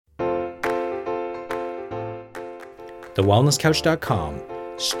thewellnesscouch.com,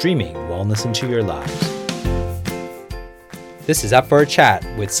 streaming wellness into your lives. This is Up for a Chat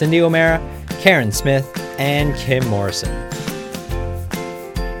with Cindy O'Mara, Karen Smith, and Kim Morrison.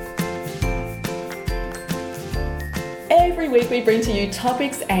 Every week we bring to you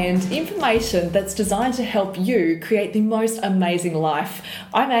topics and information that's designed to help you create the most amazing life.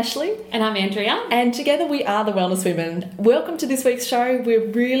 I'm Ashley. And I'm Andrea. And together we are the Wellness Women. Welcome to this week's show. We're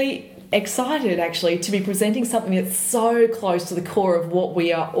really excited actually to be presenting something that's so close to the core of what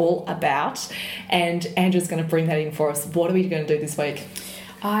we are all about. And Andrea's going to bring that in for us. What are we going to do this week?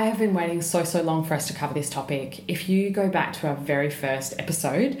 I have been waiting so long for us to cover this topic. If you go back to our very first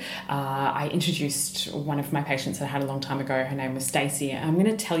episode, I introduced one of my patients that I had a long time ago. Her name was Stacey. I'm going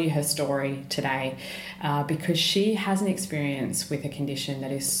to tell you her story today because she has an experience with a condition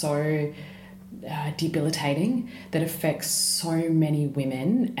that is so debilitating, that affects so many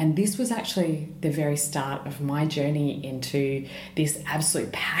women. And this was actually the very start of my journey into this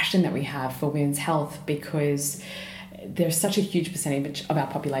absolute passion that we have for women's health, because there's such a huge percentage of our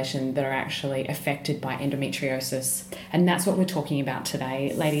population that are actually affected by endometriosis. And that's what we're talking about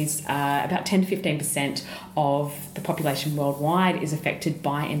today. Ladies, about 10 to 15% of the population worldwide is affected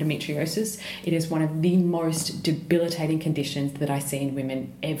by endometriosis. It is one of the most debilitating conditions that I see in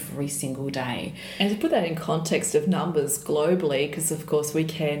women every single day. And to put that in context of numbers globally, because of course we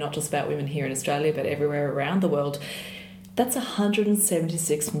care not just about women here in Australia, but everywhere around the world, that's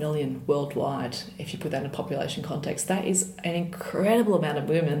 176 million worldwide. If you put that in a population context, that is an incredible amount of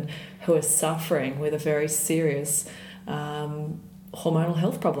women who are suffering with a very serious hormonal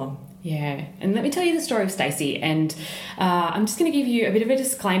health problem. Yeah, and let me tell you the story of Stacey, and I'm just going to give you a bit of a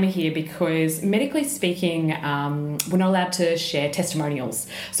disclaimer here because medically speaking, we're not allowed to share testimonials.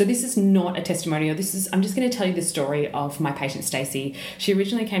 So this is not a testimonial. I'm just going to tell you the story of my patient Stacey. She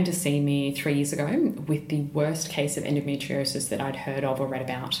originally came to see me 3 years ago with the worst case of endometriosis that I'd heard of or read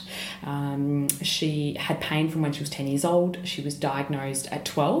about. She had pain from when she was 10 years old. She was diagnosed at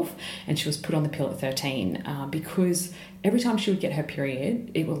 12 and she was put on the pill at 13 because every time she would get her period,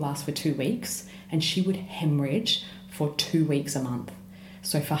 it would last for 2 weeks, and she would hemorrhage for 2 weeks a month.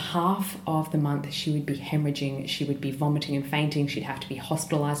 So for half of the month, she would be hemorrhaging, she would be vomiting and fainting, she'd have to be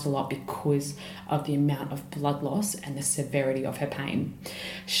hospitalised a lot because of the amount of blood loss and the severity of her pain.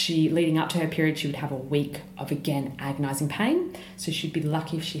 Leading up to her period, she would have a week of, again, agonising pain, so she'd be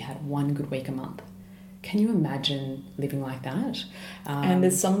lucky if she had 1 good week a month. Can you imagine living like that? And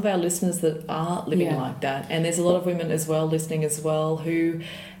there's some of our listeners that are living like that. And there's a lot of women as well listening as well who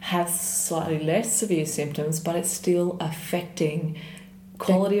have slightly less severe symptoms, but it's still affecting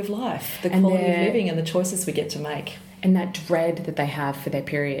quality of life, the quality of living and the choices we get to make. And that dread that they have for their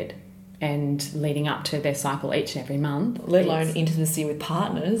period and leading up to their cycle each and every month. Let alone intimacy with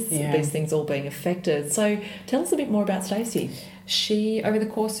partners, these things all being affected. So tell us a bit more about Stacey. She, over the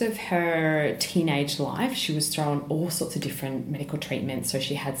course of her teenage life, she was thrown all sorts of different medical treatments. So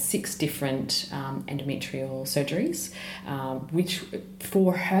she had 6 different endometrial surgeries, which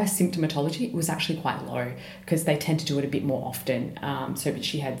for her symptomatology was actually quite low because they tend to do it a bit more often. But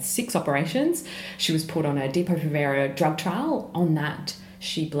she had 6 operations. She was put on a Depo-Provera drug trial. On that,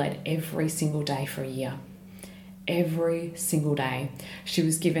 she bled every single day for a year. Every single day. She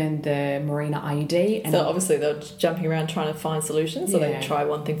was given the Mirena IUD. And so obviously they were jumping around trying to find solutions. So they would try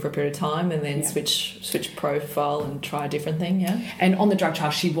one thing for a period of time and then switch profile and try a different thing, And on the drug trial,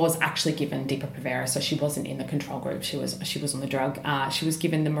 she was actually given Depo-Provera, so she wasn't in the control group. She was on the drug. She was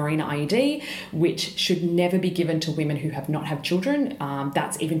given the Mirena IUD, which should never be given to women who have not had children.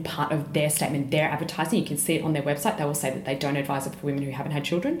 That's even part of their statement, their advertising. You can see it on their website. They will say that they don't advise it for women who haven't had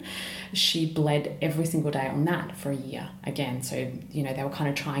children. She bled every single day on that for a year again. So, they were kind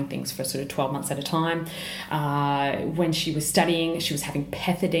of trying things for sort of 12 months at a time. When she was studying, she was having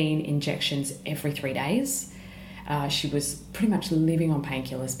pethidine injections every 3 days. She was pretty much living on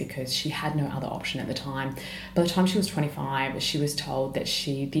painkillers because she had no other option at the time. By the time she was 25, she was told that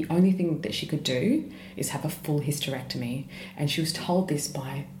the only thing that she could do is have a full hysterectomy. And she was told this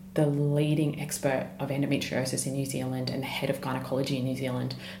by the leading expert of endometriosis in New Zealand and the head of gynecology in New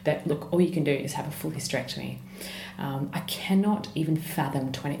Zealand, that, look, all you can do is have a full hysterectomy. I cannot even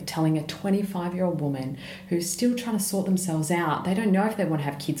fathom telling a 25-year-old woman who's still trying to sort themselves out, they don't know if they want to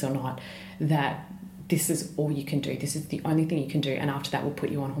have kids or not, that this is all you can do. This is the only thing you can do. And after that, we'll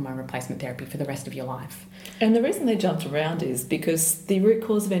put you on hormone replacement therapy for the rest of your life. And the reason they jumped around is because the root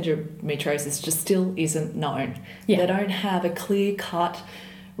cause of endometriosis just still isn't known. Yeah. They don't have a clear-cut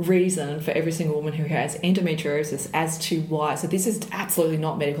reason for every single woman who has endometriosis as to why. So this is absolutely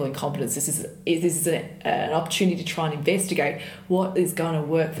not medical incompetence. This is an opportunity to try and investigate what is going to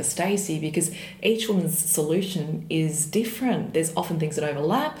work for Stacey, because each woman's solution is different. There's often things that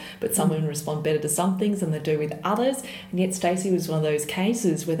overlap, but some women respond better to some things than they do with others. And yet Stacey was one of those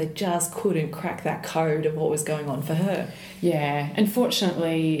cases where they just couldn't crack that code of what was going on for her. Yeah,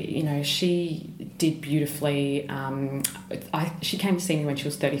 unfortunately, she did beautifully. She came to see me when she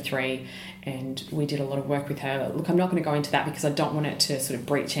was 33, and we did a lot of work with her. Look, I'm not going to go into that because I don't want it to sort of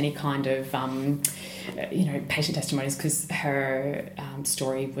breach any kind of, patient testimonies, because her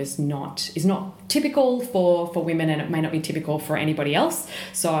story is not typical for women, and it may not be typical for anybody else.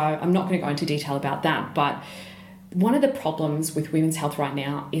 So I'm not going to go into detail about that, but one of the problems with women's health right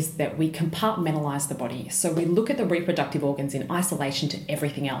now is that we compartmentalise the body. So we look at the reproductive organs in isolation to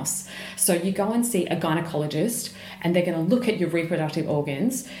everything else. So you go and see a gynecologist and they're going to look at your reproductive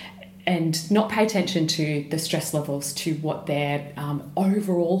organs and not pay attention to the stress levels, to what their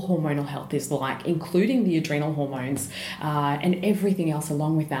overall hormonal health is like, including the adrenal hormones and everything else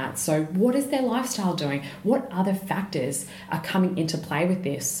along with that. So what is their lifestyle doing? What other factors are coming into play with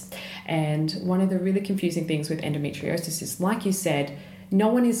this? And one of the really confusing things with endometriosis is, like you said, no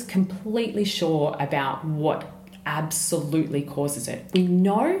one is completely sure about what absolutely causes it. We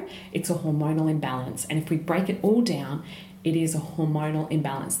know it's a hormonal imbalance, and if we break it all down, it is a hormonal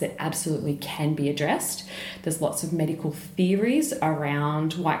imbalance that absolutely can be addressed. There's lots of medical theories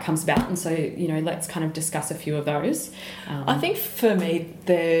around why it comes about, and so let's kind of discuss a few of those. I think for me,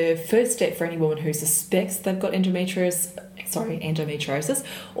 the first step for any woman who suspects they've got endometriosis,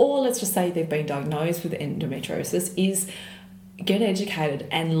 or let's just say they've been diagnosed with endometriosis, is get educated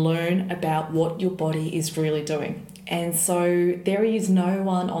and learn about what your body is really doing. And so there is no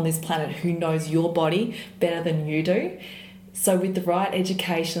one on this planet who knows your body better than you do. So with the right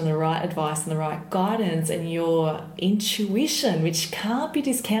education, the right advice and the right guidance and your intuition, which can't be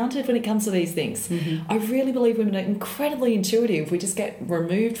discounted when it comes to these things. I really believe women are incredibly intuitive. We just get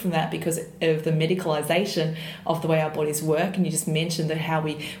removed from that because of the medicalisation of the way our bodies work. And you just mentioned that how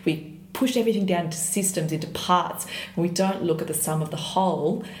we push everything down into systems, into parts, and we don't look at the sum of the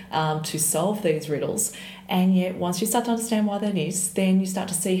whole to solve these riddles. And yet once you start to understand why that is, then you start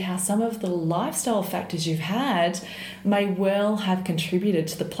to see how some of the lifestyle factors you've had may well have contributed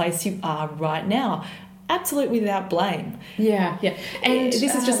to the place you are right now. Absolutely without blame. Yeah. And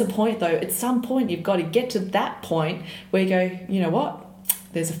this is just the point, though. At some point, you've got to get to that point where you go, you know what?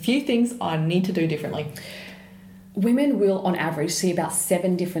 There's a few things I need to do differently. Women will, on average, see about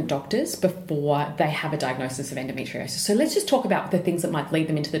 7 different doctors before they have a diagnosis of endometriosis. So let's just talk about the things that might lead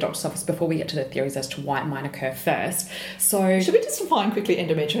them into the doctor's office before we get to the theories as to why it might occur first. So should we just define quickly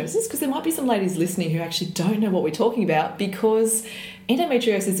endometriosis? Because there might be some ladies listening who actually don't know what we're talking about, because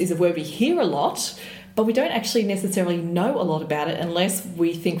endometriosis is a word we hear a lot, but we don't actually necessarily know a lot about it unless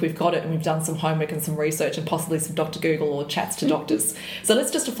we think we've got it and we've done some homework and some research and possibly some Dr. Google or chats to doctors. So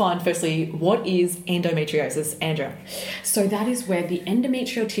let's just define firstly, what is endometriosis, Andrea? So that is where the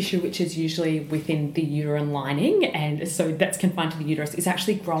endometrial tissue, which is usually within the uterine lining, and so that's confined to the uterus, is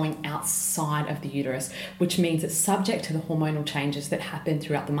actually growing outside of the uterus, which means it's subject to the hormonal changes that happen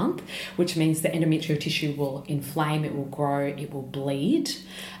throughout the month, which means the endometrial tissue will inflame, it will grow, it will bleed.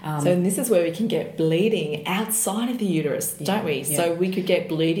 So this is where we can get bleeding outside of the uterus, don't we? Yeah. So we could get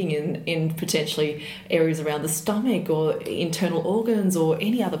bleeding in potentially areas around the stomach or internal organs or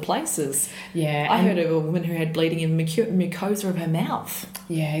any other places. Yeah. I heard of a woman who had bleeding in mucosa of her mouth.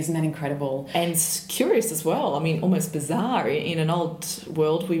 Yeah, isn't that incredible? And curious as well. I mean, almost bizarre. In an old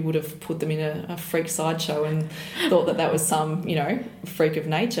world, we would have put them in a freak sideshow and thought that was some, freak of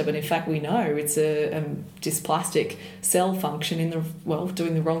nature. But in fact, we know it's a dysplastic cell function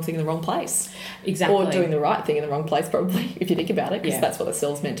doing the wrong thing in the wrong place. Exactly. Or doing the right thing in the wrong place, probably, if you think about it, because that's what the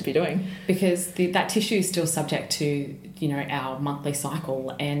cell's meant to be doing. Because that tissue is still subject to, our monthly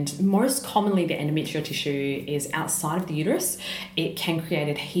cycle. And most commonly, the endometrial tissue is outside of the uterus. It can create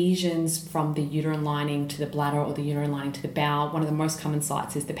adhesions from the uterine lining to the bladder or the uterine lining to the bowel. One of the most common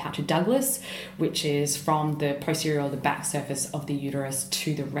sites is the pouch of Douglas, which is from the posterior or the back surface of the uterus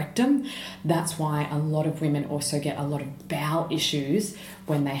to the rectum. That's why a lot of women also get a lot of bowel issues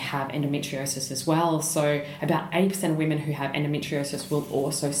when they have endometriosis as well. So about 80% of women who have endometriosis will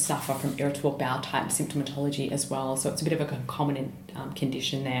also suffer from irritable bowel type symptomatology as well. So it's a bit of a concomitant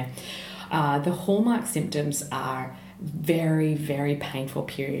condition there. The hallmark symptoms are very, very painful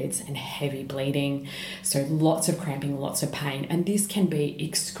periods and heavy bleeding. So lots of cramping, lots of pain. And this can be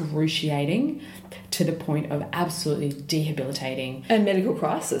excruciating to the point of absolutely debilitating. And medical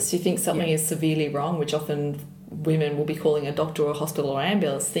crisis. You think something is severely wrong, which often women will be calling a doctor or a hospital or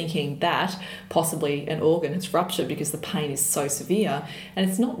ambulance thinking that possibly an organ has ruptured because the pain is so severe. And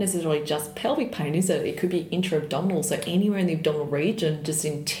it's not necessarily just pelvic pain, is it? It could be intra-abdominal, so anywhere in the abdominal region, just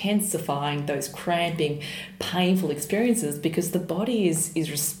intensifying those cramping, painful experiences because the body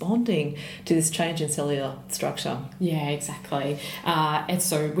is responding to this change in cellular structure. Yeah, exactly. And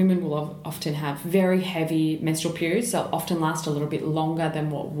so women will often have very heavy menstrual periods. They'll often last a little bit longer than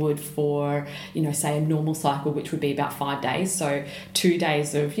what would for, say a normal cycle, which would be about 5 days. So 2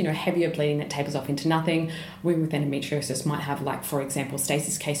 days of, heavier bleeding that tapers off into nothing. Women with endometriosis might have, like, for example,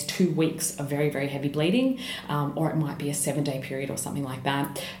 Stacey's case, 2 weeks of very, very heavy bleeding, or it might be a 7-day period or something like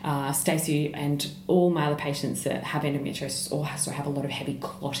that. Stacey and all my other patients that have endometriosis also have a lot of heavy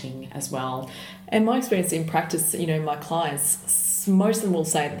clotting as well. And my experience in practice, my clients, most of them will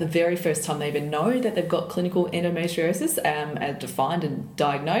say that the very first time they even know that they've got clinical endometriosis, defined and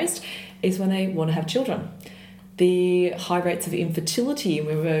diagnosed, is when they want to have children. The high rates of infertility in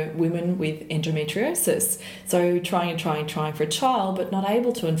women with endometriosis. So trying for a child, but not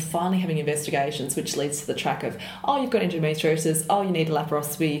able to, and finally having investigations, which leads to the track of, oh, you've got endometriosis, oh, you need a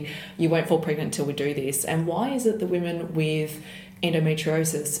laparoscopy, you won't fall pregnant until we do this. And why is it that women with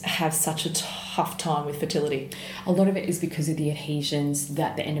endometriosis have such a tough time with fertility? A lot of it is because of the adhesions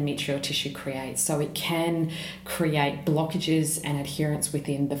that the endometrial tissue creates. So it can create blockages and adherence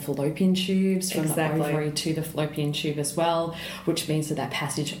within the fallopian tubes, from the ovary to the fallopian tube as well, which means that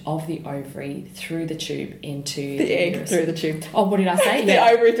passage of the ovary through the tube into the egg through the tube. Oh, what did I say? The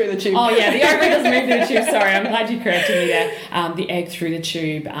ovary through the tube. Oh yeah, the ovary doesn't move through the tube. Sorry, I'm glad you corrected me there. The egg through the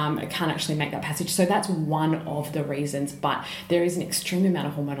tube can't actually make that passage. So that's one of the reasons, but there is an extreme amount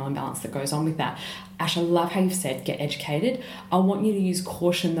of hormonal imbalance that goes on with that. Ash, I love how you've said get educated. I want you to use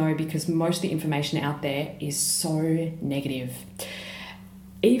caution though, because most of the information out there is so negative.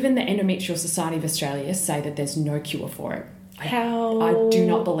 Even the Endometrial Society of Australia say that there's no cure for it. I do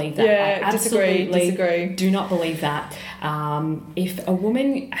not believe that. Yeah, I absolutely disagree. Do not believe that. If a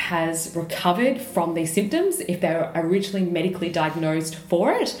woman has recovered from these symptoms, if they were originally medically diagnosed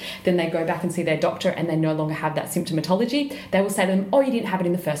for it, then they go back and see their doctor and they no longer have that symptomatology. They will say to them, oh, you didn't have it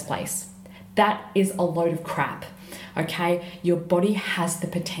in the first place. That is a load of crap. Okay, your body has the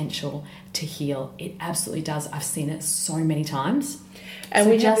potential to heal. It absolutely does. I've seen it so many times. And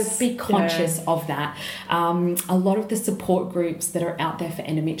so we just be conscious of that. A lot of the support groups that are out there for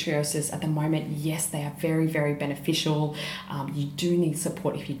endometriosis at the moment, yes, they are very, very beneficial. You do need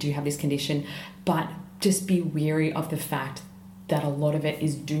support if you do have this condition, but just be wary of the fact that a lot of it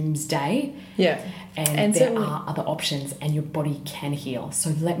is doomsday. Yeah. And there are other options and your body can heal.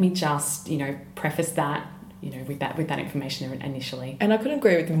 So let me just, preface that, with that information initially. And I couldn't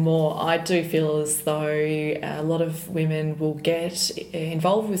agree with you more. I do feel as though a lot of women will get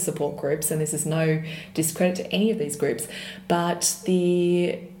involved with support groups, and this is no discredit to any of these groups, but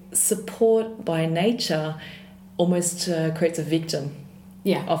the support by nature almost creates a victim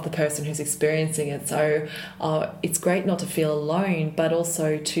of the person who's experiencing it. So it's great not to feel alone, but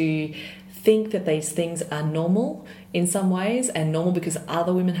also to think that these things are normal in some ways, and normal because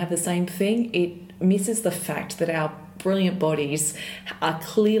other women have the same thing. It misses the fact that our brilliant bodies are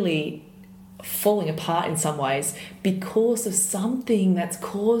clearly falling apart in some ways because of something that's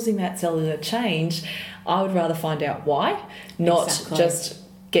causing that cellular change. I would rather find out why, not just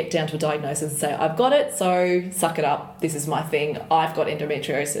get down to a diagnosis and say, I've got it, so suck it up. This is my thing. I've got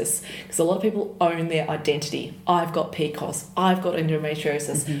endometriosis. Because a lot of people own their identity. I've got PCOS. I've got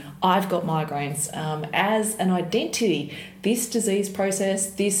endometriosis. Mm-hmm. I've got migraines. As an identity, this disease process,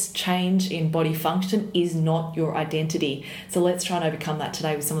 this change in body function is not your identity. So let's try and overcome that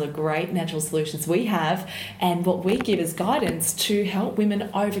today with some of the great natural solutions we have and what we give as guidance to help women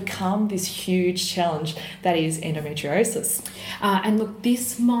overcome this huge challenge that is endometriosis. And look,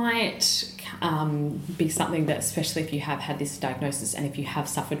 this might be something that, especially if you have had this diagnosis and if you have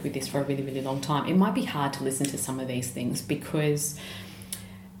suffered with this for a really, really long time, it might be hard to listen to some of these things because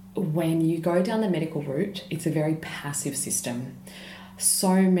when you go down the medical route, it's a very passive system.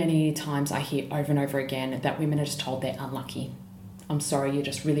 So many times I hear over and over again that women are just told they're unlucky. I'm sorry, you're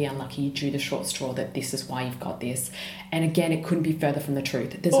just really unlucky. You drew the short straw that this is why you've got this. And again, it couldn't be further from the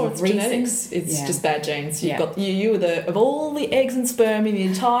truth. There's it's genetics. It's just bad genes. You've got you were of all the eggs and sperm in the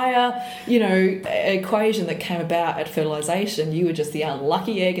entire, equation that came about at fertilization, you were just the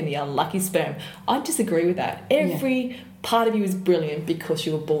unlucky egg and the unlucky sperm. I disagree with that. Every part of you is brilliant because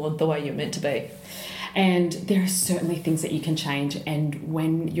you were born the way you're meant to be. And there are certainly things that you can change. And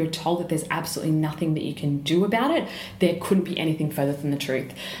when you're told that there's absolutely nothing that you can do about it, there couldn't be anything further from the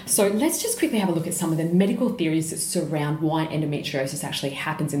truth. So let's just quickly have a look at some of the medical theories that surround why endometriosis actually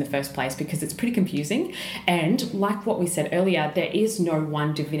happens in the first place, because it's pretty confusing. And like what we said earlier, there is no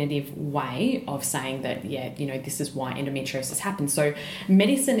one definitive way of saying that, this is why endometriosis happens. So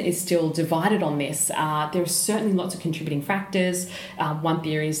medicine is still divided on this. There are certainly lots of contributing factors. One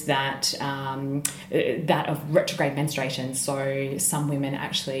theory is that of retrograde menstruation. So some women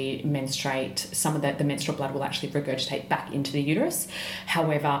actually menstruate, some of the menstrual blood will actually regurgitate back into the uterus.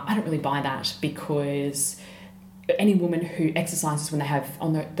 However, I don't really buy that, because any woman who exercises when they have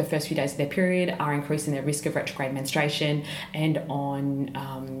on the first few days of their period are increasing their risk of retrograde menstruation. And on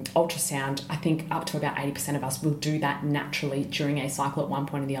ultrasound, I think up to about 80% of us will do that naturally during a cycle at one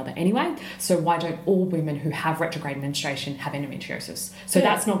point or the other anyway. So why don't all women who have retrograde menstruation have endometriosis? So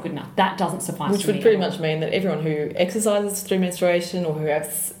that's not good enough. That doesn't suffice. Which would pretty much mean that everyone who exercises through menstruation, or who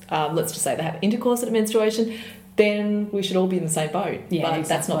has, let's just say they have intercourse at menstruation, then we should all be in the same boat. Yeah, but exactly.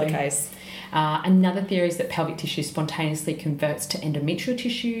 That's not the case. Another theory is that pelvic tissue spontaneously converts to endometrial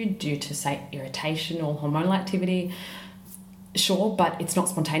tissue due to, say, irritation or hormonal activity. Sure, but it's not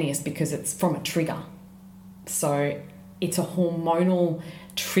spontaneous because it's from a trigger. So it's a hormonal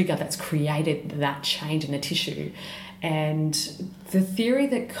trigger that's created that change in the tissue. And the theory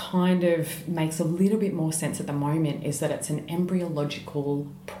that kind of makes a little bit more sense at the moment is that it's an embryological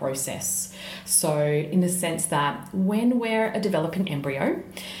process. So in the sense that when we're a developing embryo,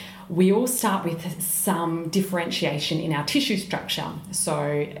 we all start with some differentiation in our tissue structure.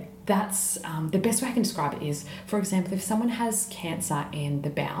 So that's the best way I can describe it is, for example, if someone has cancer in the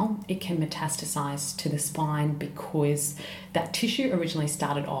bowel, it can metastasize to the spine because that tissue originally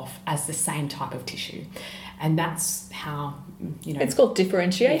started off as the same type of tissue. And that's how, it's called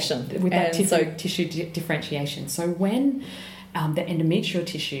differentiation. Yeah, with that tissue differentiation. So when the endometrial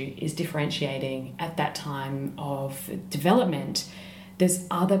tissue is differentiating at that time of development, there's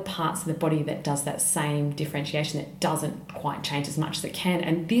other parts of the body that does that same differentiation that doesn't quite change as much as it can.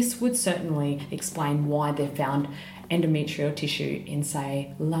 And this would certainly explain why they've found endometrial tissue in,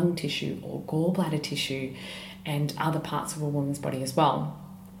 say, lung tissue or gallbladder tissue and other parts of a woman's body as well.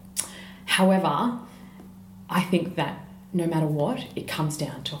 However, I think that no matter what, it comes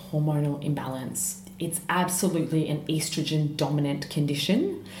down to hormonal imbalance. It's absolutely an estrogen dominant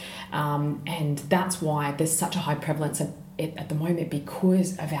condition. And that's why there's such a high prevalence of it at the moment,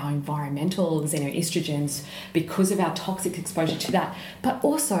 because of our environmental xenoestrogens, because of our toxic exposure to that, but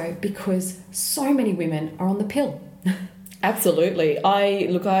also because so many women are on the pill. Absolutely.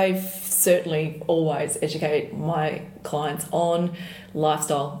 I've certainly always educate my clients on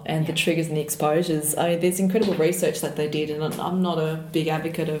lifestyle and the triggers and the exposures. I mean, there's incredible research that they did, and I'm not a big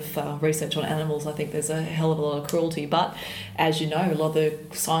advocate of research on animals. I think there's a hell of a lot of cruelty, but as you know, a lot of the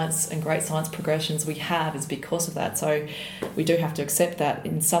science and great science progressions we have is because of that, so we do have to accept that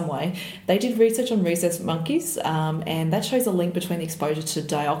in some way. They did research on rhesus monkeys, and that shows a link between the exposure to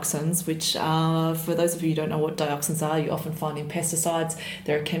dioxins, which for those of you who don't know what dioxins are, you often find in pesticides.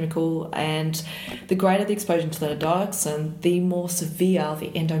 They're a chemical, and the greater the exposure to the dioxin, the more severe the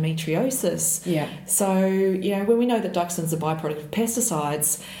endometriosis. Yeah. So, when we know that dioxin is a byproduct of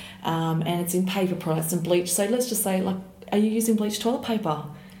pesticides, and it's in paper products and bleach, so let's just say, are you using bleached toilet paper?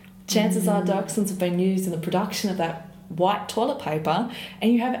 Chances are dioxins have been used in the production of that white toilet paper,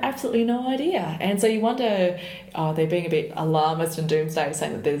 and you have absolutely no idea. And so you wonder, they're being a bit alarmist and doomsday,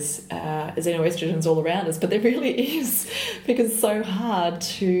 saying that there's xenoestrogens all around us, but there really is, because it's so hard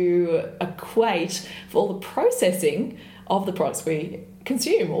to equate for all the processing of the products we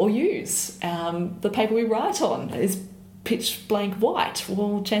consume or use. The paper we write on is pitch blank white.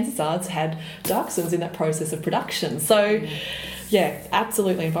 Well, chances are it's had dioxins in that process of production. So yeah,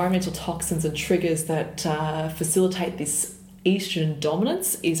 absolutely, environmental toxins and triggers that facilitate this estrogen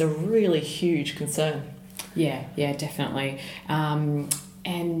dominance is a really huge concern. Yeah, definitely.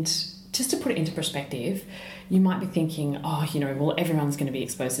 And just to put it into perspective, you might be thinking, well, everyone's going to be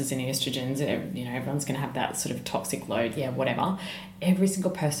exposed to xenoestrogens, everyone's going to have that sort of toxic load, whatever. Every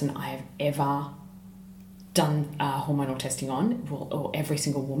single person I have ever done hormonal testing on, or every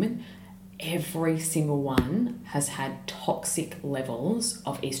single woman, every single one has had toxic levels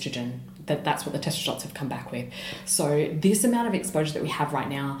of estrogen. That's what the test results have come back with. So this amount of exposure that we have right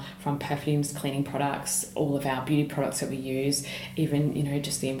now from perfumes, cleaning products, all of our beauty products that we use, even,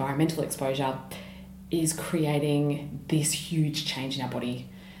 just the environmental exposure, is creating this huge change in our body.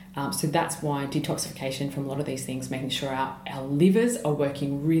 So that's why detoxification from a lot of these things, making sure our livers are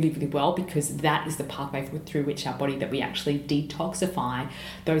working really, really well, because that is the pathway through which our body, that we actually detoxify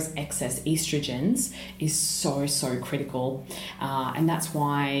those excess estrogens, is so, so critical. And that's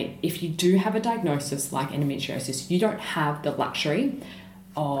why if you do have a diagnosis like endometriosis, you don't have the luxury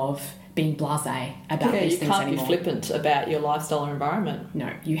of being blasé about these things anymore. You can't be flippant about your lifestyle or environment.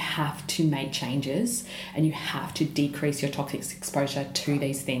 No, you have to make changes, and you have to decrease your toxic exposure to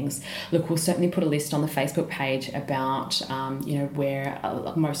these things. Look, we'll certainly put a list on the Facebook page about where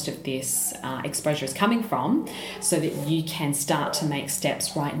most of this exposure is coming from, so that you can start to make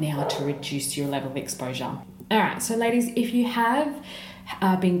steps right now to reduce your level of exposure. All right, so ladies, if you have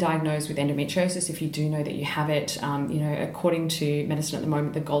being diagnosed with endometriosis, if you do know that you have it, according to medicine at the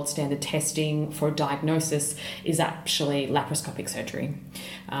moment, the gold standard testing for a diagnosis is actually laparoscopic surgery,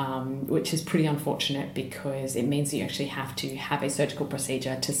 which is pretty unfortunate, because it means that you actually have to have a surgical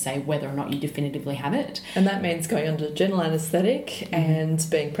procedure to say whether or not you definitively have it. And that means going under general anaesthetic and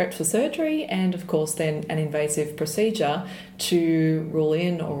being prepped for surgery, and of course then an invasive procedure to rule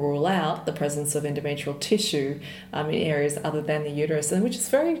in or rule out the presence of endometrial tissue in areas other than the uterus, and which is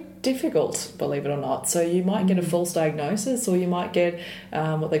very difficult, believe it or not. So you might get a false diagnosis, or you might get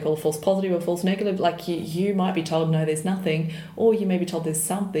what they call a false positive or false negative. Like you might be told, no, there's nothing, or you may be told there's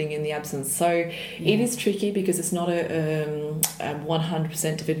something in the absence. So it is tricky, because it's not a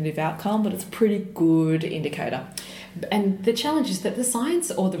 100% definitive outcome, but it's a pretty good indicator. And the challenge is that the science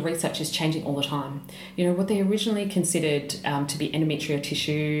or the research is changing all the time. What they originally considered to be endometrial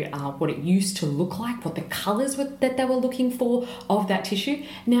tissue, what it used to look like, what the colours that they were looking for of that tissue,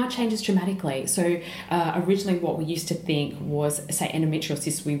 now changes dramatically. So originally what we used to think was, say, endometrial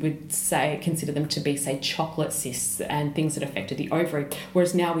cysts, we would consider them to be, say, chocolate cysts and things that affected the ovary,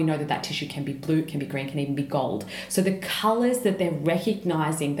 whereas now we know that tissue can be blue, can be green, can even be gold. So the colours that they're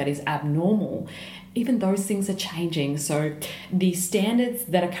recognising that is abnormal, even those things are changing. So the standards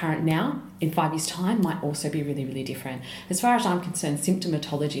that are current now, in 5 years' time, might also be really, really different. As far as I'm concerned,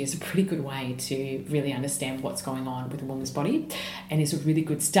 symptomatology is a pretty good way to really understand what's going on with a woman's body, and is a really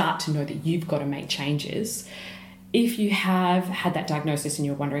good start to know that you've got to make changes. If you have had that diagnosis and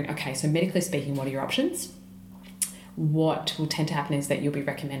you're wondering, okay, so medically speaking, what are your options? What will tend to happen is that you'll be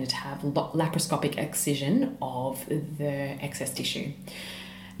recommended to have laparoscopic excision of the excess tissue.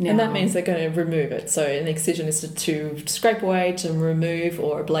 Now, and that means they're going to remove it. So an excision is to scrape away, to remove,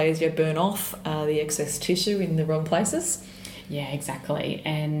 or ablaze, burn off the excess tissue in the wrong places. Yeah, exactly.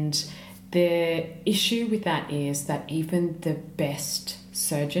 And the issue with that is that even the best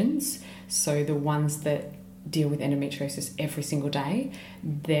surgeons, so the ones that deal with endometriosis every single day,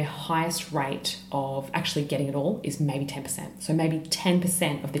 their highest rate of actually getting it all is maybe 10%. So maybe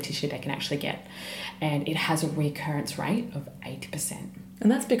 10% of the tissue they can actually get. And it has a recurrence rate of 80%. And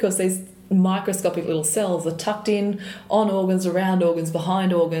that's because these microscopic little cells are tucked in on organs, around organs,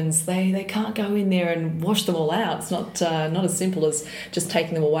 behind organs. They can't go in there and wash them all out. It's not as simple as just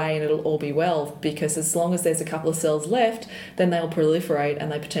taking them away and it'll all be well, because as long as there's a couple of cells left, then they'll proliferate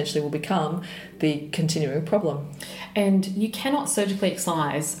and they potentially will become the continuing problem. And you cannot surgically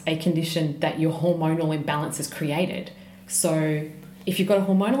excise a condition that your hormonal imbalance has created. So if you've got a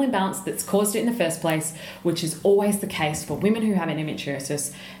hormonal imbalance that's caused it in the first place, which is always the case for women who have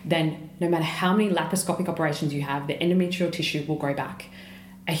endometriosis, then no matter how many laparoscopic operations you have, the endometrial tissue will grow back.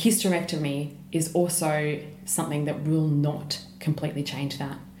 A hysterectomy is also something that will not completely change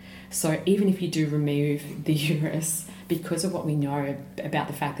that. So even if you do remove the uterus, because of what we know about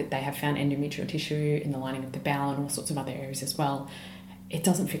the fact that they have found endometrial tissue in the lining of the bowel and all sorts of other areas as well, it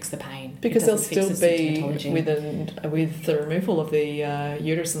doesn't fix the pain. Because they'll still be, with the removal of the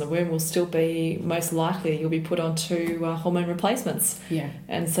uterus and the womb, will still be, most likely, you'll be put onto hormone replacements. Yeah.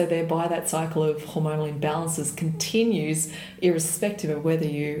 And so thereby that cycle of hormonal imbalances continues irrespective of whether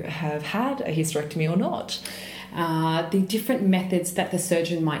you have had a hysterectomy or not. The different methods that the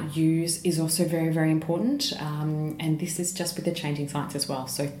surgeon might use is also very, very important. And this is just with the changing science as well.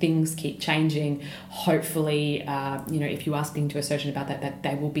 So things keep changing. Hopefully, if you are speaking to a surgeon about that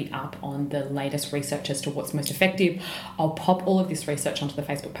they will be up on the latest research as to what's most effective. I'll pop all of this research onto the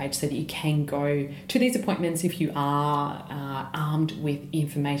Facebook page so that you can go to these appointments if you are armed with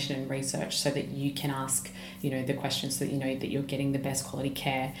information and research, so that you can ask, the questions so that you know that you're getting the best quality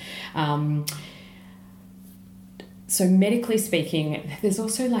care. So medically speaking, there's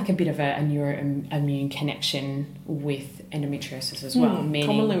also like a bit of a neuroimmune connection with endometriosis as well. Meaning,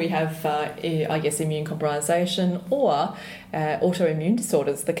 commonly we have, I guess, immune compromisation or autoimmune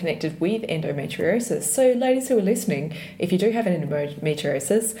disorders that are connected with endometriosis. So ladies who are listening, if you do have an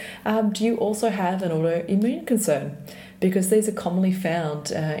endometriosis, do you also have an autoimmune concern? Because these are commonly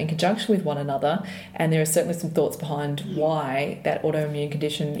found in conjunction with one another, and there are certainly some thoughts behind why that autoimmune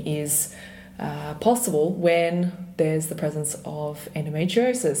condition is possible when there's the presence of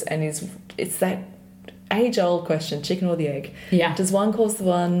endometriosis. And it's that age-old question, chicken or the egg. Yeah. Does one cause the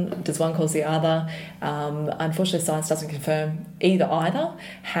one? Does one cause the other? Unfortunately, science doesn't confirm either.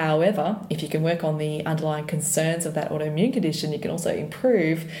 However, if you can work on the underlying concerns of that autoimmune condition, you can also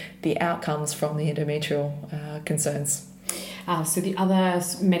improve the outcomes from the endometrial concerns. So the other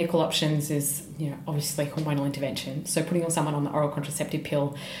medical options is, obviously hormonal intervention. So putting someone on the oral contraceptive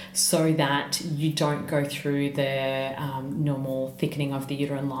pill so that you don't go through the normal thickening of the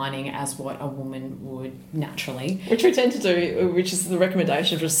uterine lining as what a woman would naturally. Which we tend to do, which is the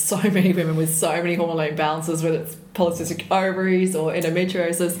recommendation for so many women with so many hormonal imbalances, whether it's polycystic ovaries or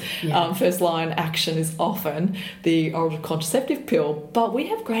endometriosis. Yeah. First line action is often the oral contraceptive pill. But we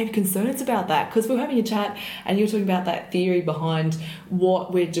have grave concerns about that, because we're having a chat and you're talking about that theory behind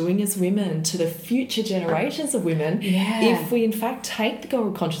what we're doing as women to the future generations of women if we in fact take the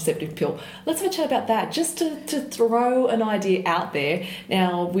oral contraceptive pill. Let's have a chat about that, just to throw an idea out there.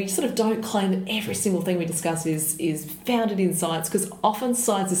 Now, we sort of don't claim that every single thing we discuss is founded in science, because often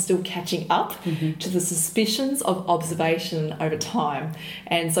science is still catching up to the suspicions of observation over time.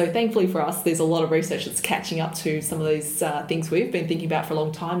 And so thankfully for us, there's a lot of research that's catching up to some of these things we've been thinking about for a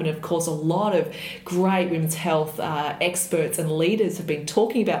long time. And of course, a lot of great women's health experts and leaders have been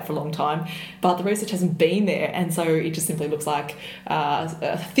talking about for a long time, but the research hasn't been there. And so it just simply looks like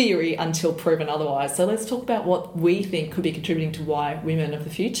a theory until proven otherwise. So let's talk about what we think could be contributing to why women of the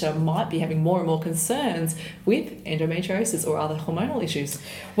future might be having more and more concerns with endometriosis or other hormonal issues.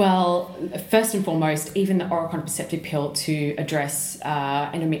 Well, first and foremost, even the oral contraceptive pill to address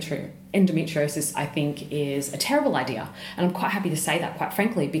endometriosis, I think, is a terrible idea. And I'm quite happy to say that, quite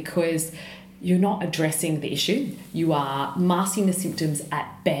frankly, because you're not addressing the issue. You are masking the symptoms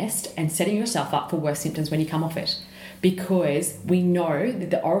at best and setting yourself up for worse symptoms when you come off it. Because we know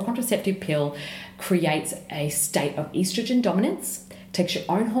that the oral contraceptive pill creates a state of estrogen dominance, takes your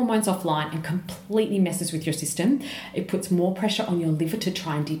own hormones offline and completely messes with your system. It puts more pressure on your liver to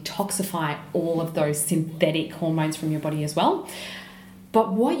try and detoxify all of those synthetic hormones from your body as well.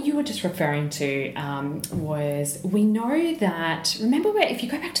 But what you were just referring to was, we know that, remember where, if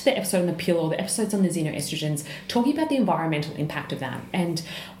you go back to the episode on the pill or the episodes on the xenoestrogens, talking about the environmental impact of that. And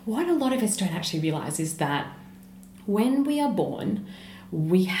what a lot of us don't actually realise is that when we are born,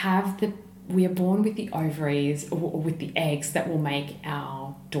 we are born with the ovaries or with the eggs that will make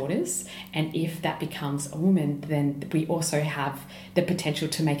our daughters. And if that becomes a woman, then we also have the potential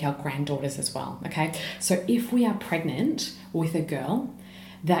to make our granddaughters as well. Okay. So if we are pregnant with a girl,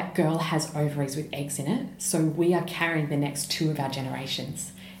 that girl has ovaries with eggs in it. So we are carrying the next two of our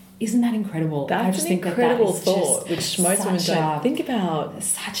generations. Isn't that incredible? That's an incredible thought, which most women don't think about.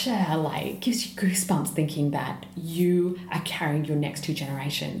 Such a, gives you goosebumps thinking that you are carrying your next two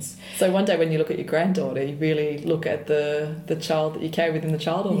generations. So one day when you look at your granddaughter, you really look at the child that you carry within the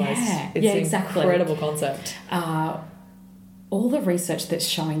child almost. It's an incredible concept. All the research that's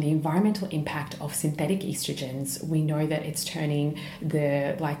showing the environmental impact of synthetic estrogens, we know that it's turning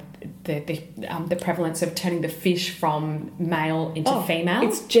the prevalence of turning the fish from male into female.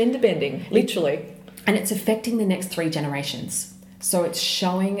 It's gender bending, literally. And it's affecting the next 3 generations. So it's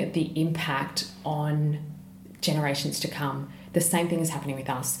showing the impact on generations to come. The same thing is happening with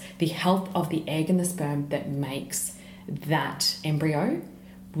us. The health of the egg and the sperm that makes that embryo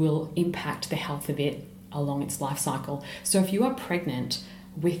will impact the health of it along its life cycle. So if you are pregnant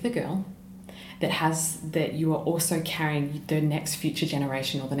with a girl that you are also carrying the next future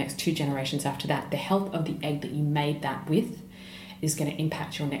generation or the next 2 generations after that, the health of the egg that you made that with is going to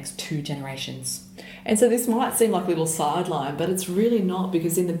impact your next 2 generations. And so this might seem like a little sideline, but it's really not,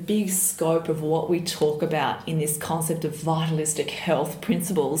 because in the big scope of what we talk about in this concept of vitalistic health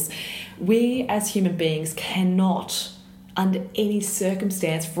principles, we as human beings cannot, under any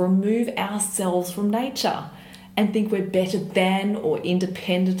circumstance, remove ourselves from nature and think we're better than or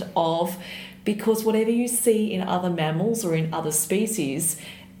independent of, because whatever you see in other mammals or in other species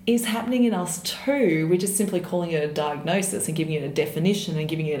is happening in us too. We're just simply calling it a diagnosis and giving it a definition and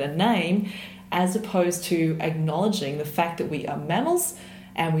giving it a name, as opposed to acknowledging the fact that we are mammals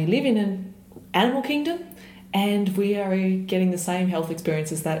and we live in an animal kingdom and we are getting the same health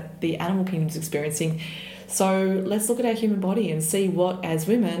experiences that the animal kingdom is experiencing. So let's look at our human body and see what, as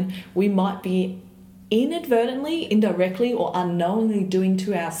women, we might be inadvertently, indirectly, or unknowingly doing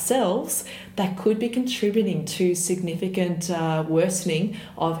to ourselves that could be contributing to significant worsening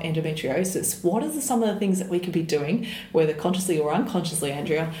of endometriosis. What are some of the things that we could be doing, whether consciously or unconsciously,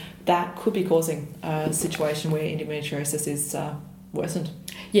 Andrea, that could be causing a situation where endometriosis is worsened?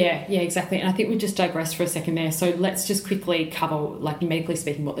 Yeah, exactly. And I think we just digressed for a second there. So let's just quickly cover, like, medically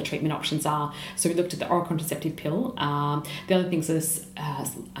speaking, what the treatment options are. So we looked at the oral contraceptive pill. The other things are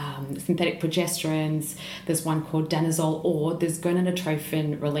synthetic progesterones. There's one called danazol, or there's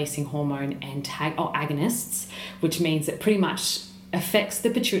gonadotrophin releasing hormone agonists, which means it pretty much affects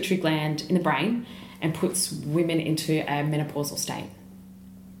the pituitary gland in the brain and puts women into a menopausal state.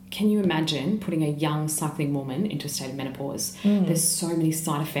 Can you imagine putting a young cycling woman into a state of menopause? There's so many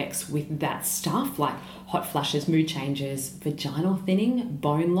side effects with that stuff, like hot flushes, mood changes, vaginal thinning,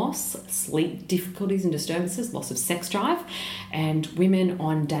 bone loss, sleep difficulties and disturbances, loss of sex drive. And women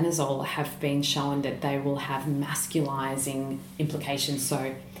on danazol have been shown that they will have masculizing implications.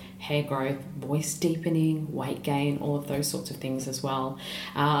 So hair growth, voice deepening, weight gain, all of those sorts of things as well.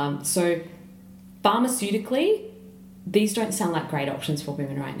 So pharmaceutically, these don't sound like great options for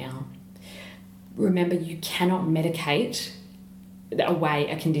women right now. Remember, you cannot medicate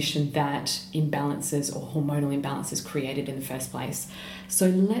away a condition that imbalances or hormonal imbalances created in the first place. So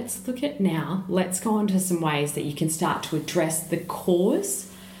let's go on to some ways that you can start to address the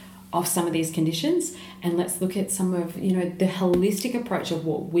cause of some of these conditions, and let's look at some of, the holistic approach of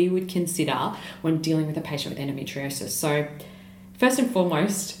what we would consider when dealing with a patient with endometriosis. So first and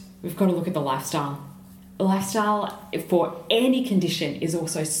foremost, we've got to look at the lifestyle. Lifestyle for any condition is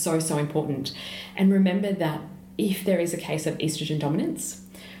also so important. And remember that if there is a case of estrogen dominance,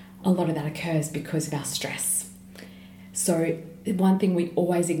 a lot of that occurs because of our stress. So one thing we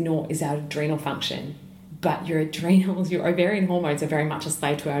always ignore is our adrenal function. But your adrenals, your ovarian hormones are very much a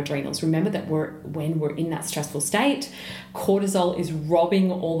slave to our adrenals. Remember that when we're in that stressful state, cortisol is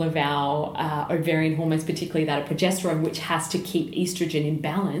robbing all of our ovarian hormones, particularly that of progesterone, which has to keep estrogen in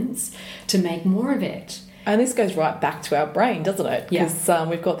balance to make more of it. And this goes right back to our brain, doesn't it? Yeah. Because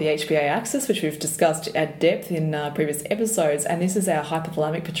we've got the HPA axis, which we've discussed at depth in previous episodes, and this is our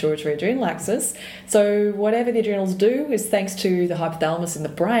hypothalamic pituitary adrenal axis. So whatever the adrenals do is thanks to the hypothalamus in the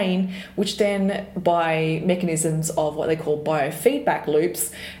brain, which then, by mechanisms of what they call biofeedback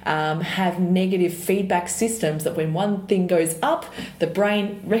loops, have negative feedback systems that when one thing goes up, the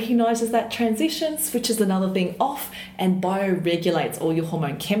brain recognises that transition, switches another thing off, and bioregulates all your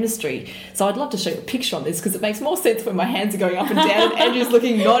hormone chemistry. So I'd love to show you a picture on this because it makes more sense when my hands are going up and down and Andrew's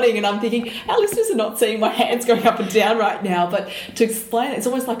looking nodding, and I'm thinking our listeners are not seeing my hands going up and down right now, but to explain, it's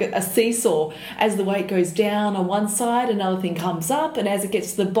almost like a seesaw. As the weight goes down on one side, another thing comes up, and as it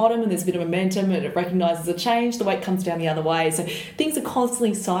gets to the bottom and there's a bit of momentum and it recognises a change, the weight comes down the other way. So things are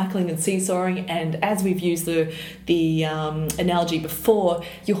constantly cycling and seesawing, and as we've used the analogy before,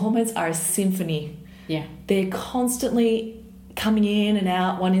 your hormones are a symphony. Yeah. They're constantly coming in and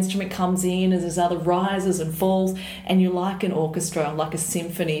out. One instrument comes in as there's other rises and falls, and you're like an orchestra, like a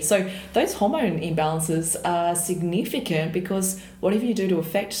symphony. So those hormone imbalances are significant because whatever you do to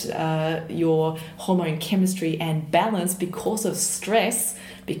affect your hormone chemistry and balance because of stress,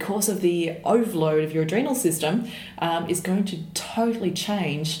 because of the overload of your adrenal system, is going to totally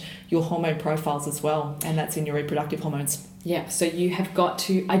change your hormone profiles as well, and that's in your reproductive hormones. Yeah, so you have got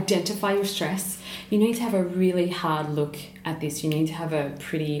to identify your stress. You need to have a really hard look at this. You need to have a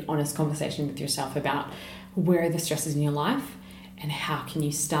pretty honest conversation with yourself about where are the stresses in your life and how can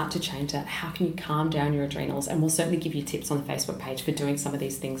you start to change that? How can you calm down your adrenals? And we'll certainly give you tips on the Facebook page for doing some of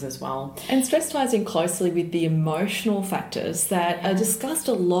these things as well. And stress ties in closely with the emotional factors that are discussed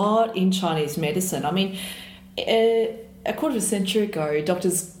a lot in Chinese medicine. I mean, a quarter of a century ago,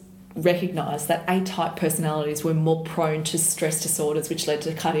 doctors recognised that A-type personalities were more prone to stress disorders, which led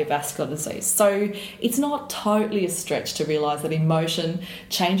to cardiovascular disease. So it's not totally a stretch to realise that emotion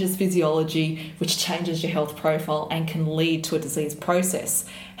changes physiology, which changes your health profile and can lead to a disease process.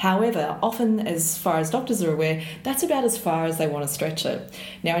 However, often, as far as doctors are aware, that's about as far as they want to stretch it.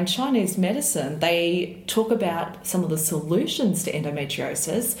 Now, in Chinese medicine, they talk about some of the solutions to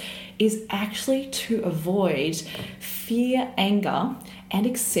endometriosis is actually to avoid fear, anger, and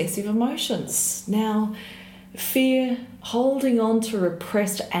excessive emotions. Now, fear, holding on to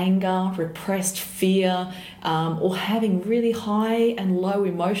repressed anger, repressed fear, or having really high and low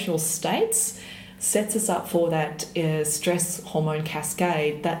emotional states sets us up for that stress hormone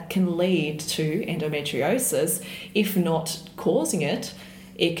cascade that can lead to endometriosis, if not causing it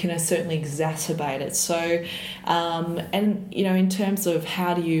it can certainly exacerbate it. So, and you know, in terms of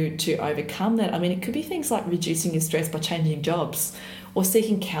how do you to overcome that, I mean, it could be things like reducing your stress by changing jobs, or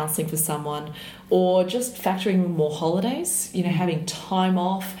seeking counselling for someone, or just factoring in more holidays, you know, having time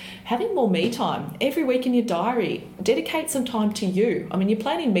off, having more me time. Every week in your diary, dedicate some time to you. I mean, you're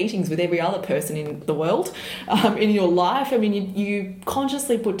planning meetings with every other person in the world, in your life. I mean, you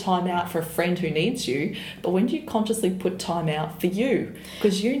consciously put time out for a friend who needs you, but when do you consciously put time out for you?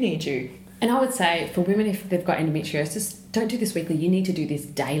 Because you need you. And I would say for women, if they've got endometriosis, don't do this weekly. You need to do this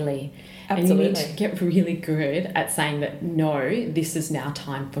daily. Absolutely. And you need to get really good at saying that, no, this is now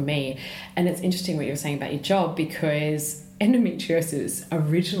time for me. And it's interesting what you were saying about your job, because endometriosis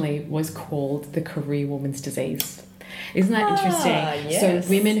originally was called the career woman's disease. Isn't that interesting? Yes. So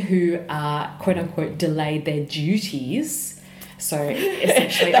women who are, quote unquote, delayed their duties, so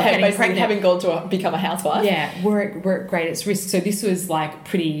essentially having gone to become a housewife. Yeah, we're at greatest risk. So this was like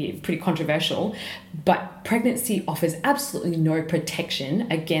pretty controversial, but pregnancy offers absolutely no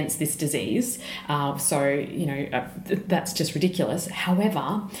protection against this disease. So, you know, that's just ridiculous.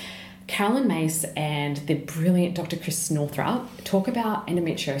 However, Carolyn Mace and the brilliant Dr. Chris Northrup talk about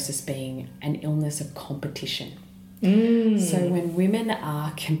endometriosis being an illness of competition. So when women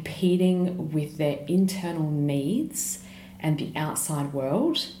are competing with their internal needs and the outside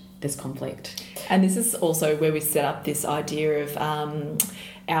world, there's conflict. And this is also where we set up this idea of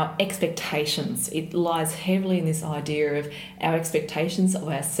our expectations. It lies heavily in this idea of our expectations of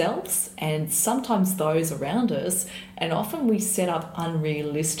ourselves and sometimes those around us. And often we set up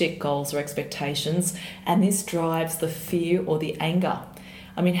unrealistic goals or expectations, and this drives the fear or the anger.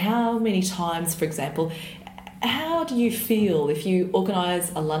 I mean, how many times, for example, how do you feel if you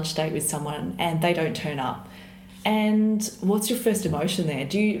organise a lunch date with someone and they don't turn up? And what's your first emotion there?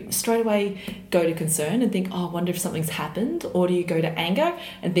 Do you straight away go to concern and think, oh, I wonder if something's happened? Or do you go to anger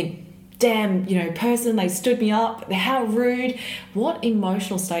and think, damn, you know, person, they stood me up, how rude? What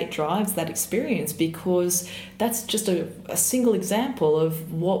emotional state drives that experience? Because that's just a single example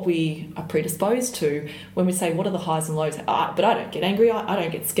of what we are predisposed to when we say, what are the highs and lows? But I don't get angry, I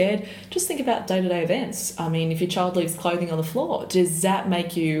don't get scared. Just think about day-to-day events. I mean, if your child leaves clothing on the floor, does that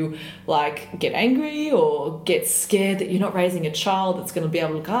make you like get angry or get scared that you're not raising a child that's going to be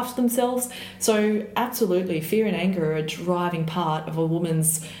able to look after themselves? So absolutely, fear and anger are a driving part of a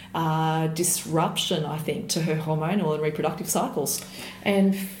woman's disruption, I think, to her hormonal and reproductive cycles.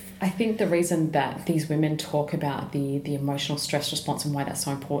 And I think the reason that these women talk about the emotional stress response and why that's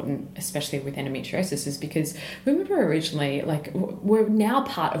so important, especially with endometriosis, is because women were originally, like, we're now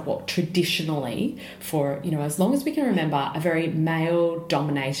part of what traditionally, for, you know, as long as we can remember, a very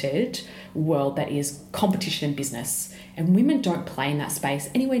male-dominated world that is competition and business. And women don't play in that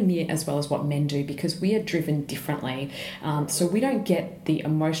space anywhere near as well as what men do, because we are driven differently. So we don't get the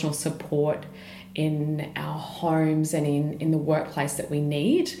emotional support in our homes and in the workplace that we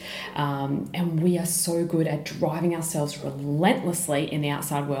need. And we are so good at driving ourselves relentlessly in the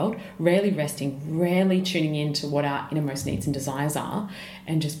outside world, rarely resting, rarely tuning into what our innermost needs and desires are,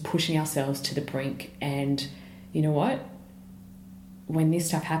 and just pushing ourselves to the brink. And you know what? When this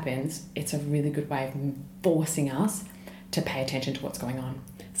stuff happens, it's a really good way of forcing us to pay attention to what's going on.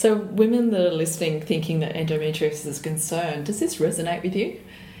 So women that are listening thinking that endometriosis is a concern, does this resonate with you?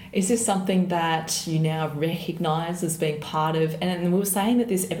 Is this something that you now recognise as being part of? And we were saying that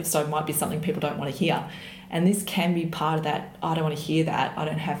this episode might be something people don't want to hear. And this can be part of that. I don't want to hear that. I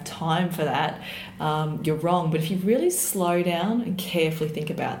don't have time for that. You're wrong. But if you really slow down and carefully think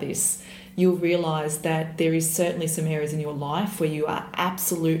about this, you'll realise that there is certainly some areas in your life where you are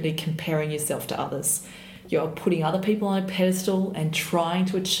absolutely comparing yourself to others. You're putting other people on a pedestal and trying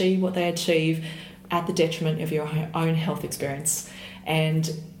to achieve what they achieve at the detriment of your own health experience.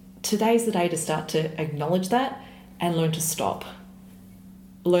 And today's the day to start to acknowledge that and learn to stop.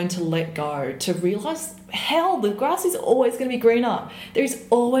 Learn to let go, to realise, hell, the grass is always going to be greener. There's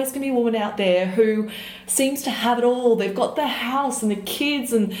always going to be a woman out there who seems to have it all. They've got the house and the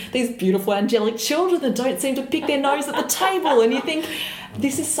kids and these beautiful angelic children that don't seem to pick their nose at the table. And you think,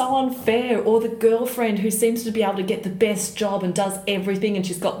 this is so unfair. Or the girlfriend who seems to be able to get the best job and does everything, and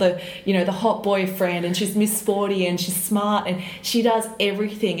she's got the, you know, the hot boyfriend, and she's Miss Sporty and she's smart and she does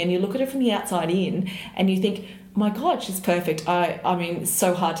everything. And you look at her from the outside in and you think, my God, she's perfect. I mean, it's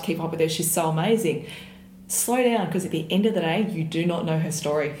so hard to keep up with her. She's so amazing. Slow down, because at the end of the day, you do not know her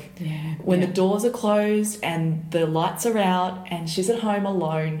story. When the doors are closed and the lights are out and she's at home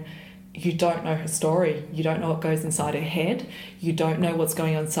alone, you don't know her story. You don't know what goes inside her head. You don't know what's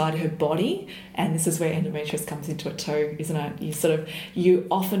going on inside her body. And this is where endometriosis comes into it too, isn't it? You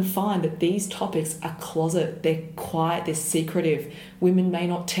often find that these topics are closet, they're quiet, they're secretive. Women may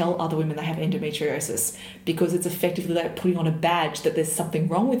not tell other women they have endometriosis because it's effectively like putting on a badge that there's something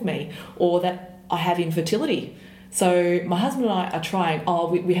wrong with me or that I have infertility. So my husband and I are trying,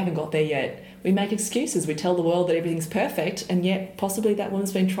 we haven't got there yet. We make excuses. We tell the world that everything's perfect, and yet possibly that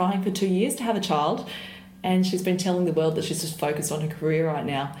woman's been trying for 2 years to have a child, and she's been telling the world that she's just focused on her career right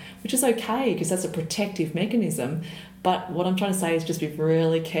now, which is okay because that's a protective mechanism. But what I'm trying to say is just be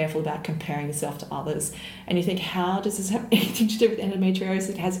really careful about comparing yourself to others. And you think, how does this have anything to do with endometriosis?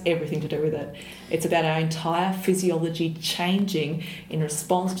 It has everything to do with it. It's about our entire physiology changing in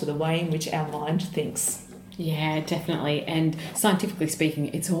response to the way in which our mind thinks. Yeah, definitely. And scientifically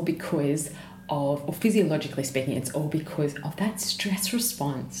speaking, it's all because or physiologically speaking, it's all because of that stress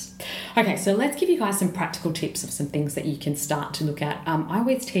response. Okay, so let's give you guys some practical tips of some things that you can start to look at. I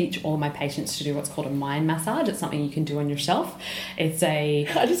always teach all my patients to do what's called a mind massage. It's something you can do on yourself.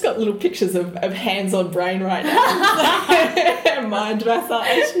 I just got little pictures of hands on brain right now. Mind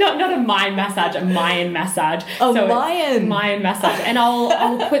massage. Not a mind massage, a Mayan massage. Mayan massage. And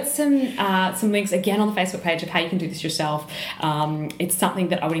I'll put some links again on the Facebook page of how you can do this yourself. It's something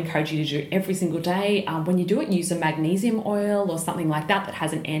that I would encourage you to do every single day. When you do it, use a magnesium oil or something like that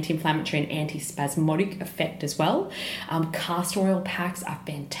has an anti-inflammatory and anti-spasmodic effect as well. Castor oil packs are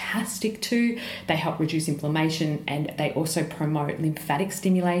fantastic too. They help reduce inflammation and they also promote lymphatic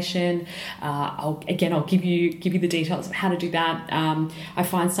stimulation. I'll give you the details of how to do that. I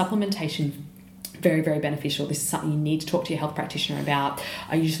find supplementation very, very beneficial. This is something you need to talk to your health practitioner about.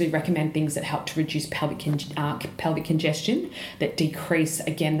 I usually recommend things that help to reduce pelvic congestion, that decrease,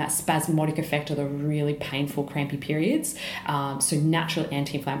 again, that spasmodic effect or the really painful, crampy periods. So natural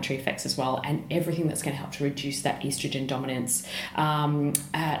anti-inflammatory effects as well, and everything that's going to help to reduce that estrogen dominance.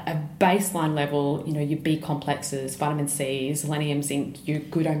 At a baseline level, your B complexes, vitamin C, selenium, zinc, your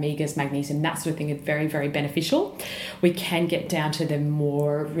good omegas, magnesium, that sort of thing are very, very beneficial. We can get down to the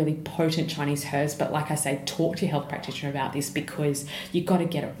more really potent Chinese herbs, but like I say, talk to your health practitioner about this because you've got to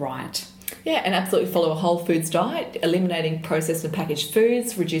get it right. Yeah, and absolutely follow a whole foods diet, eliminating processed and packaged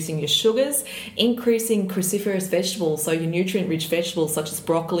foods, reducing your sugars, increasing cruciferous vegetables, so your nutrient-rich vegetables such as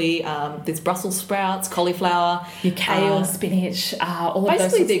broccoli, there's Brussels sprouts, cauliflower, your kale, spinach, all of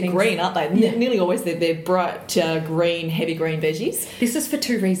those. Basically, they're green, aren't they? Yeah. Nearly always they're bright green, heavy green veggies. This is for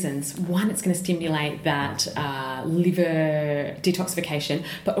two reasons. One, it's going to stimulate that liver detoxification,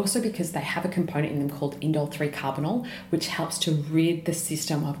 but also because they have a component in them called indole-3 carbinol, which helps to rid the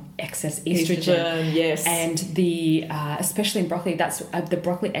system of excess estrogen. Yes. And the especially in broccoli, that's the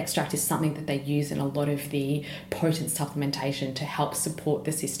broccoli extract is something that they use in a lot of the potent supplementation to help support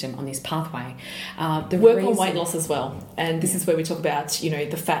the system on this pathway. Work on weight loss as well, and this is where we talk about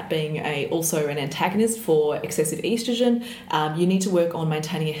the fat being also an antagonist for excessive estrogen. You need to work on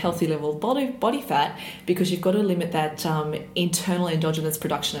maintaining a healthy level of body fat because you've got to limit that internal endogenous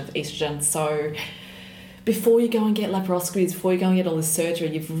production of estrogen. So before you go and get laparoscopies, before you go and get all this surgery,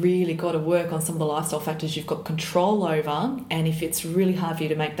 you've really got to work on some of the lifestyle factors you've got control over. And if it's really hard for you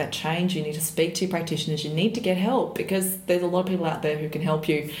to make that change, you need to speak to your practitioners. You need to get help because there's a lot of people out there who can help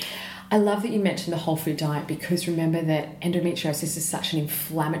you. I love that you mentioned the whole food diet because remember that endometriosis is such an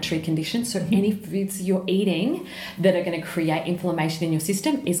inflammatory condition. So any foods you're eating that are going to create inflammation in your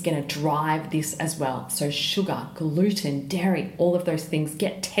system is going to drive this as well. So sugar, gluten, dairy, all of those things,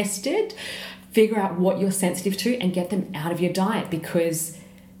 get tested. Figure out what you're sensitive to and get them out of your diet because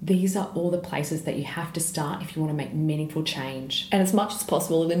these are all the places that you have to start if you want to make meaningful change. And as much as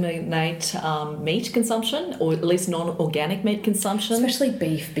possible, eliminate meat consumption or at least non-organic meat consumption. Especially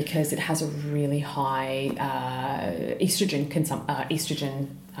beef because it has a really high estrogen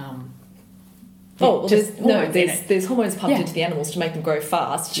there's hormones pumped into the animals to make them grow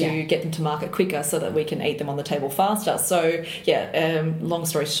fast, to get them to market quicker so that we can eat them on the table faster. So, long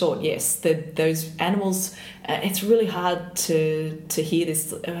story short, yes, those animals, it's really hard to hear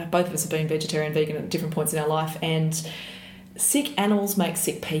this. Both of us have been vegetarian, vegan at different points in our life, and sick animals make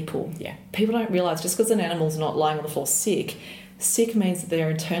sick people. Yeah. People don't realise just because an animal's not lying on the floor sick means that they're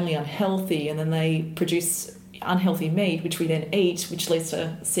internally unhealthy, and then they produce unhealthy meat, which we then eat, which leads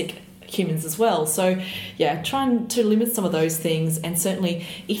to sick humans as well. So trying to limit some of those things, and certainly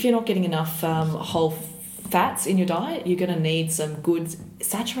if you're not getting enough whole fats in your diet, you're going to need some good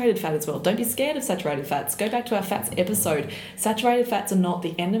saturated fat as well. Don't be scared of saturated fats. Go back to our fats episode. Saturated fats are not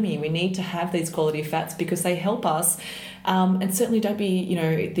the enemy. We need to have these quality fats because they help us. And certainly don't be,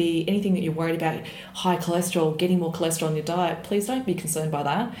 anything that you're worried about, high cholesterol, getting more cholesterol in your diet, please don't be concerned by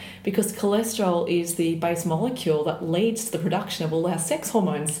that, because cholesterol is the base molecule that leads to the production of all our sex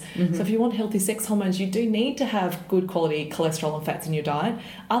hormones. Mm-hmm. So if you want healthy sex hormones, you do need to have good quality cholesterol and fats in your diet.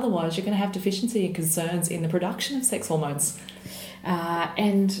 Otherwise, you're going to have deficiency and concerns in the production of sex hormones.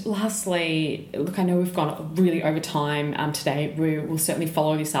 And lastly, look, I know we've gone really over time today. We will certainly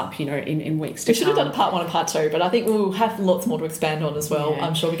follow this up, in weeks to come. We should have done a part 1 and part 2, but I think we'll have lots more to expand on as well. Yeah.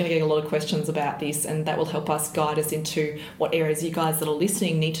 I'm sure we're going to get a lot of questions about this, and that will help us guide us into what areas you guys that are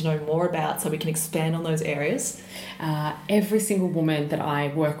listening need to know more about so we can expand on those areas. Every single woman that I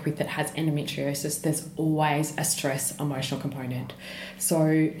work with that has endometriosis, there's always a stress emotional component.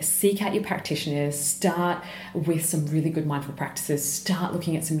 So seek out your practitioners, start with some really good mindful practices, start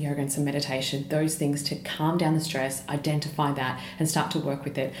looking at some yoga and some meditation, those things to calm down the stress, identify that and start to work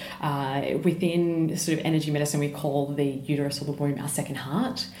with it. Within sort of energy medicine, we call the uterus or the womb our second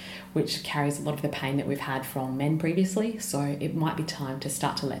heart, which carries a lot of the pain that we've had from men previously. So it might be time to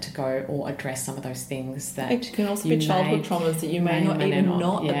start to let it go or address some of those things that it can also be childhood traumas that you may not even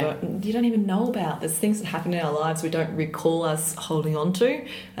you don't even know about. There's things that happen in our lives we don't recall us holding on to,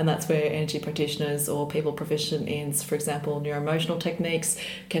 and that's where energy practitioners or people proficient in, for example, neuroemotional techniques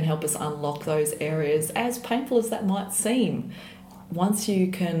can help us unlock those areas, as painful as that might seem. Once you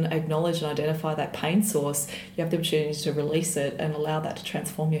can acknowledge and identify that pain source, you have the opportunity to release it and allow that to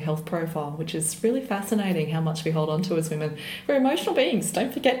transform your health profile, which is really fascinating how much we hold on to as women. We're emotional beings,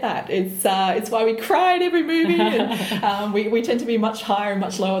 don't forget that. It's why we cry at every movie. And, we tend to be much higher and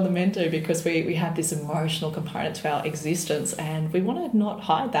much lower than men do, because we have this emotional component to our existence, and we want to not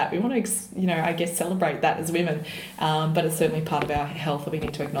hide that. We want to, celebrate that as women. But it's certainly part of our health that we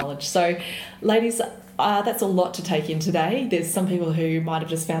need to acknowledge. So, ladies, that's a lot to take in today. There's some people who might have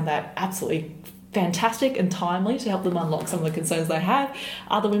just found that absolutely fantastic and timely to help them unlock some of the concerns they have.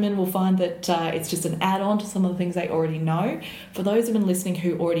 Other women will find that it's just an add-on to some of the things they already know. For those women listening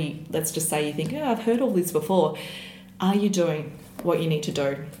who already, let's just say you think, I've heard all this before, are you doing what you need to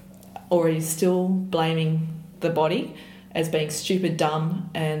do? Or are you still blaming the body as being stupid, dumb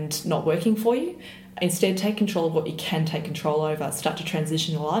and not working for you? Instead, take control of what you can take control over. Start to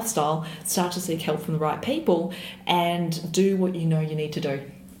transition your lifestyle, start to seek help from the right people, and do what you know you need to do.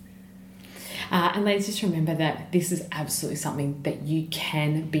 And ladies, just remember that this is absolutely something that you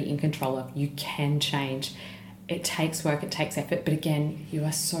can be in control of. You can change. It takes work, it takes effort, but again, you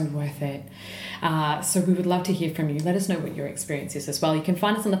are so worth it. So we would love to hear from you. Let us know what your experience is as well. You can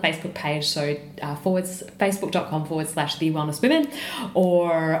find us on the Facebook page, so facebook.com/TheWellnessWomen,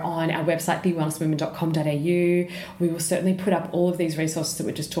 or on our website, thewellnesswomen.com.au. We will certainly put up all of these resources that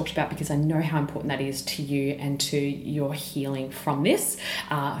we just talked about, because I know how important that is to you and to your healing from this.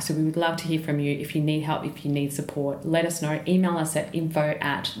 So we would love to hear from you. If you need help, if you need support, let us know. Email us at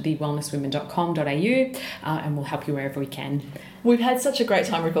info@thewellnesswomen.com.au, and we'll help you wherever we can. We've had such a great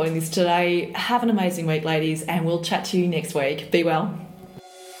time recording this today. Have an amazing week, ladies, and we'll chat to you next week. Be well.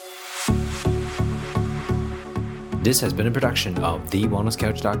 This has been a production of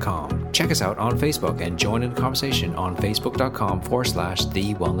TheWellnessCouch.com. Check us out on Facebook and join in the conversation on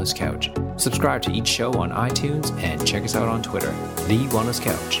Facebook.com/TheWellnessCouch. Subscribe to each show on iTunes and check us out on Twitter. The Wellness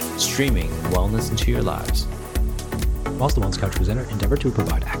Couch, streaming wellness into your lives. Whilst the Wellness Couch presenter endeavor to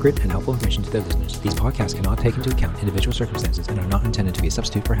provide accurate and helpful information to their listeners, these podcasts cannot take into account individual circumstances and are not intended to be a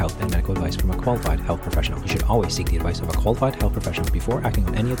substitute for health and medical advice from a qualified health professional. You should always seek the advice of a qualified health professional before acting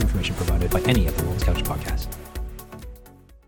on any of the information provided by any of the Wellness Couch podcasts.